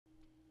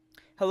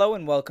Hello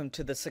and welcome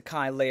to the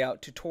Sakai layout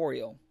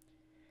tutorial.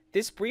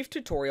 This brief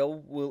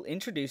tutorial will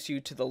introduce you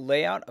to the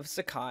layout of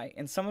Sakai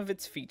and some of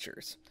its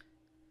features.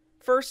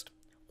 First,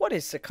 what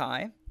is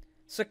Sakai?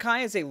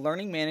 Sakai is a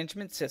learning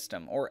management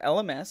system, or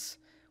LMS,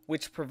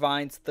 which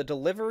provides the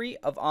delivery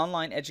of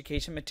online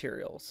education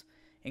materials,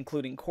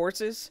 including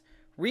courses,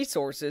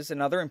 resources,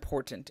 and other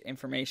important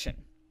information.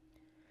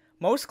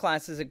 Most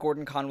classes at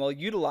Gordon-Conwell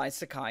utilize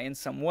Sakai in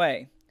some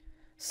way.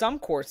 Some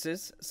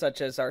courses, such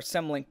as our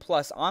Seminary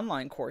Plus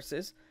online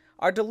courses,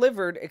 are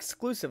delivered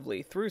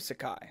exclusively through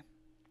Sakai.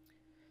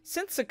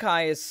 Since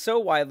Sakai is so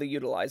widely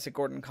utilized at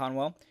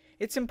Gordon-Conwell,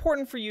 it's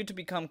important for you to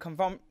become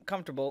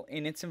comfortable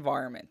in its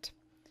environment.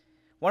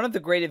 One of the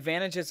great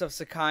advantages of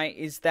Sakai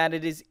is that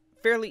it is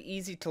fairly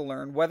easy to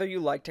learn whether you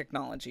like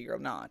technology or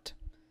not.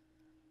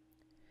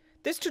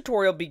 This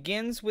tutorial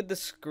begins with the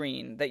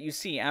screen that you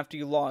see after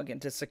you log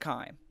into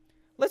Sakai.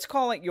 Let's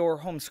call it your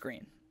home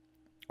screen,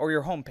 or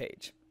your home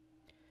page.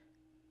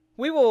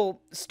 We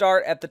will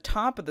start at the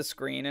top of the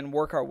screen and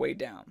work our way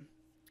down.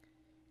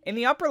 In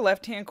the upper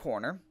left-hand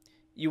corner,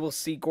 you will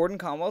see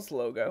Gordon-Conwell's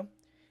logo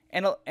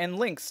and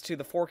links to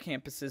the 4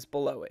 campuses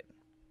below it.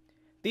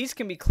 These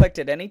can be clicked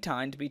at any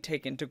time to be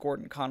taken to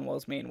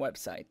Gordon-Conwell's main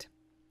website.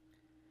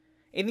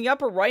 In the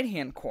upper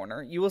right-hand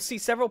corner, you will see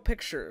several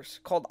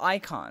pictures called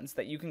icons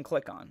that you can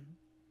click on.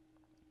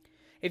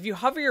 If you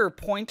hover your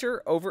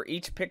pointer over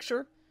each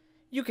picture,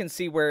 you can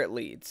see where it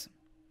leads.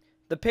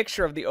 The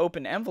picture of the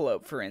open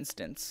envelope, for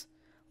instance,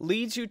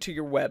 leads you to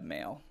your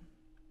webmail.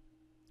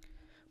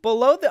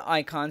 Below the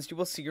icons, you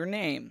will see your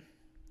name.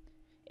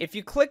 If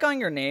you click on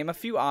your name, a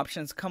few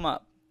options come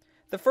up.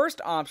 The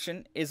first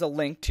option is a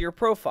link to your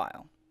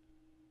profile.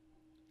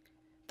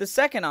 The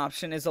second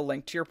option is a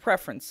link to your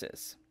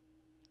preferences.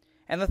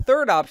 And the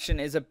third option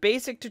is a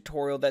basic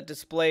tutorial that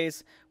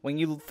displays when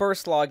you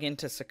first log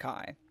into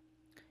Sakai.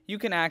 You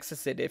can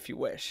access it if you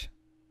wish.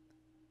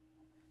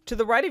 To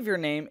the right of your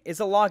name is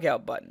a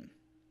logout button.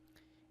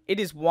 It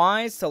is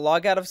wise to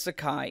log out of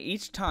Sakai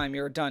each time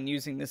you are done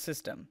using the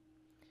system.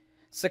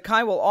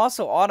 Sakai will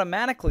also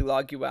automatically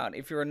log you out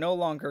if you are no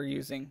longer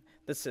using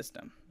the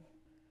system.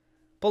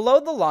 Below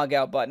the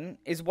logout button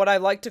is what I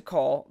like to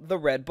call the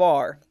red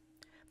bar.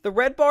 The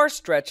red bar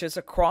stretches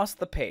across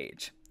the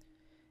page.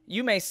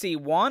 You may see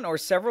one or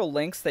several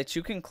links that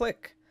you can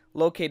click,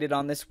 located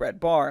on this red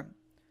bar.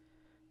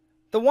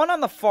 The one on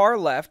the far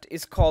left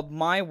is called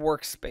My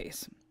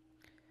Workspace.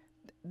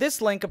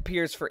 This link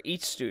appears for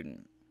each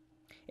student.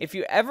 If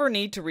you ever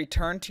need to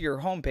return to your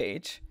home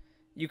page,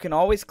 you can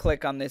always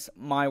click on this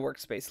My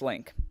Workspace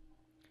link.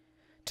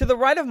 To the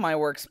right of My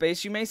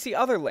Workspace, you may see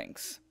other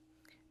links.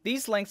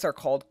 These links are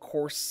called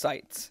course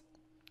sites.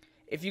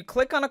 If you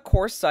click on a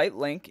course site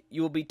link,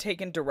 you will be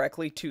taken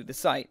directly to the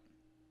site.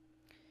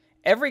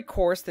 Every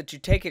course that you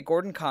take at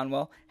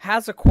Gordon-Conwell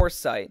has a course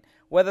site,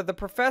 whether the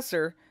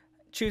professor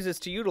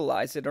chooses to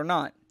utilize it or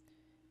not.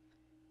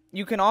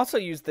 You can also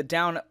use the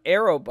down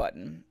arrow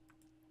button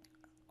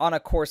on a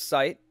course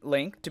site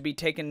link to be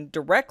taken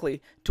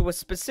directly to a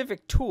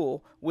specific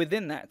tool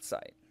within that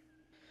site.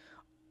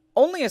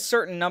 Only a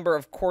certain number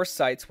of course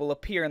sites will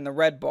appear in the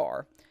red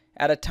bar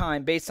at a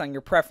time based on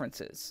your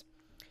preferences.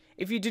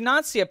 If you do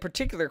not see a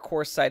particular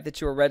course site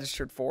that you are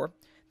registered for,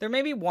 there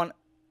may be one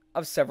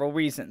of several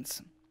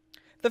reasons.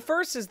 The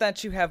first is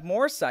that you have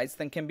more sites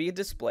than can be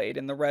displayed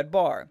in the red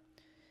bar.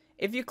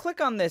 If you click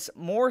on this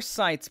More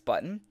Sites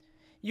button,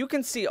 you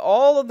can see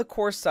all of the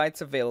course sites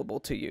available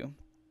to you.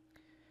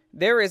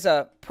 There is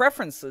a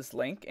Preferences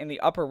link in the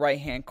upper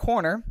right-hand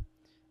corner.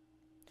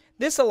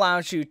 This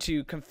allows you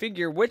to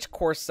configure which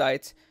course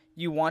sites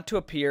you want to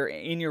appear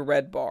in your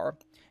red bar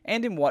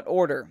and in what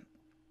order.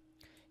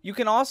 You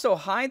can also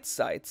hide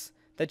sites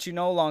that you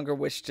no longer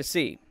wish to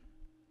see.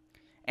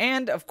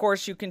 And, of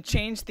course, you can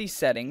change these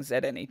settings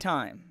at any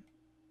time.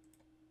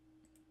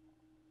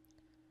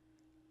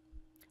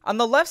 On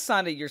the left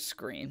side of your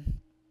screen,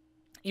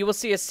 you will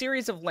see a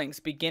series of links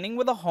beginning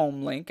with a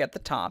home link at the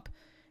top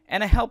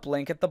and a help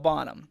link at the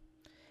bottom.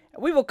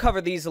 We will cover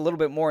these a little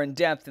bit more in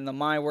depth in the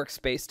My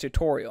Workspace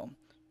tutorial.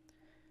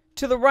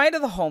 To the right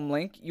of the home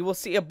link, you will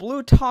see a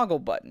blue toggle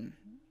button.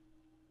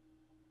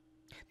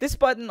 This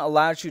button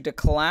allows you to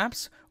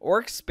collapse or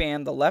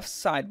expand the left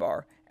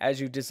sidebar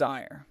as you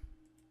desire.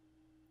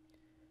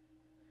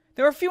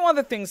 There are a few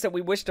other things that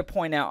we wish to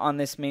point out on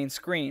this main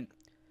screen.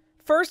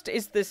 First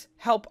is this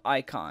help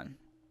icon.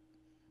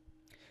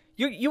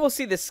 You will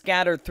see this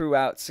scattered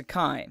throughout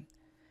Sakai.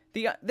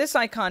 This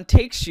icon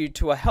takes you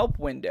to a help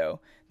window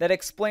that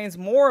explains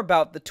more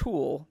about the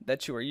tool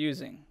that you are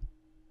using.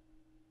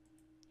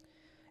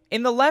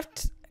 In the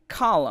left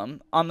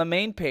column on the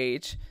main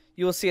page,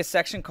 you will see a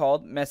section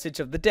called Message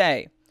of the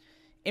Day.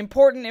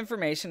 Important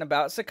information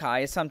about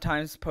Sakai is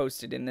sometimes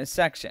posted in this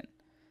section.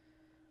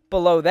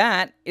 Below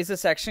that is a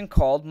section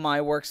called My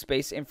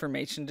Workspace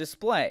Information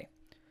Display.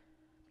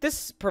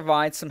 This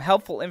provides some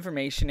helpful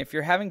information if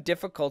you're having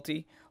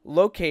difficulty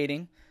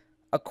locating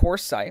a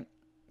course site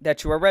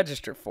that you are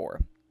registered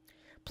for.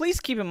 Please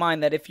keep in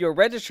mind that if you are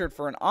registered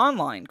for an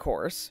online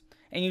course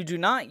and you do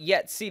not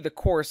yet see the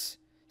course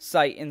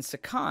site in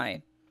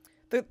Sakai,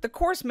 The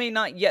course may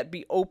not yet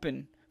be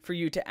open for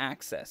you to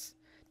access.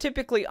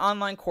 Typically,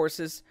 online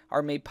courses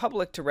are made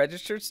public to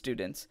registered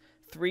students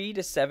 3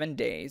 to 7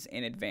 days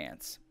in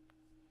advance.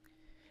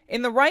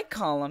 In the right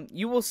column,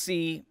 you will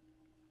see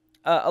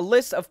a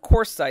list of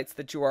course sites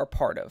that you are a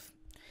part of,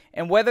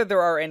 and whether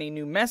there are any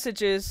new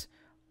messages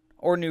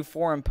or new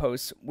forum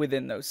posts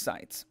within those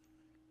sites.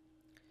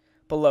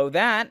 Below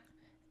that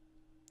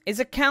is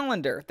a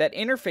calendar that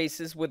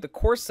interfaces with the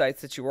course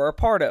sites that you are a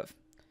part of.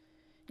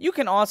 You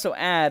can also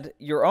add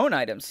your own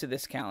items to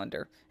this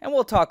calendar, and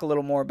we'll talk a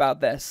little more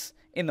about this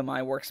in the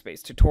My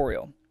Workspace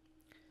tutorial.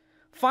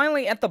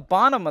 Finally, at the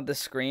bottom of the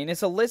screen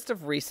is a list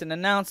of recent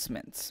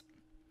announcements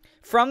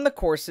from the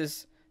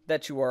courses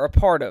that you are a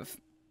part of.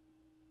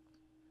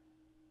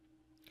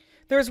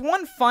 There is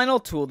one final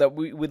tool that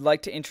we would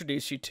like to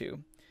introduce you to,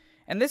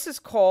 and this is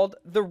called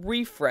the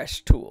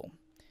Refresh tool.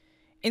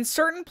 In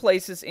certain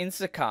places in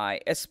Sakai,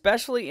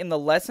 especially in the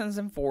Lessons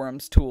and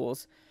Forums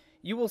tools,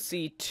 you will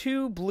see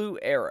 2 blue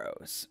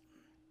arrows.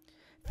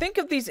 Think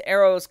of these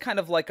arrows kind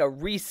of like a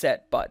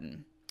reset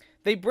button.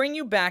 They bring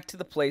you back to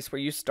the place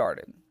where you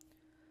started.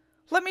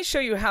 Let me show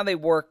you how they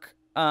work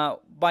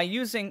by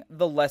using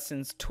the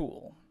Lessons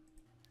tool.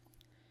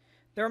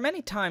 There are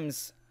many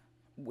times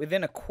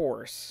within a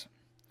course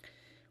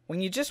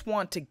when you just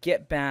want to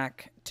get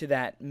back to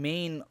that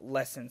main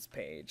lessons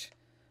page,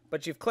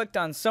 but you've clicked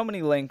on so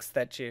many links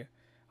that you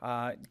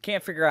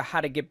can't figure out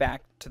how to get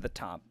back to the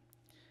top.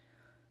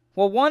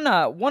 Well,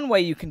 one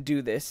way you can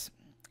do this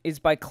is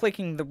by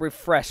clicking the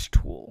Refresh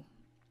tool.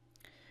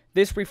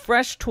 This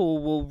Refresh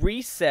tool will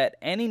reset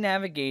any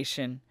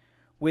navigation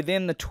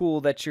within the tool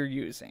that you're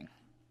using.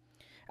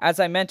 As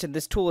I mentioned,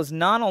 this tool is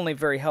not only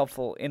very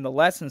helpful in the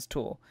Lessons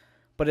tool,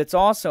 but it's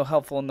also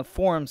helpful in the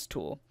Forums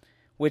tool,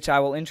 which I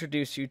will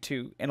introduce you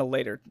to in a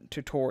later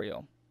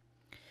tutorial.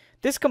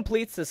 This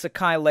completes the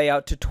Sakai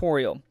layout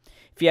tutorial.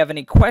 If you have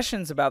any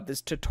questions about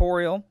this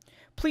tutorial,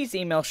 please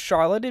email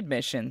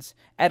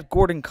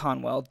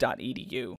charlotteadmissions@gordonconwell.edu.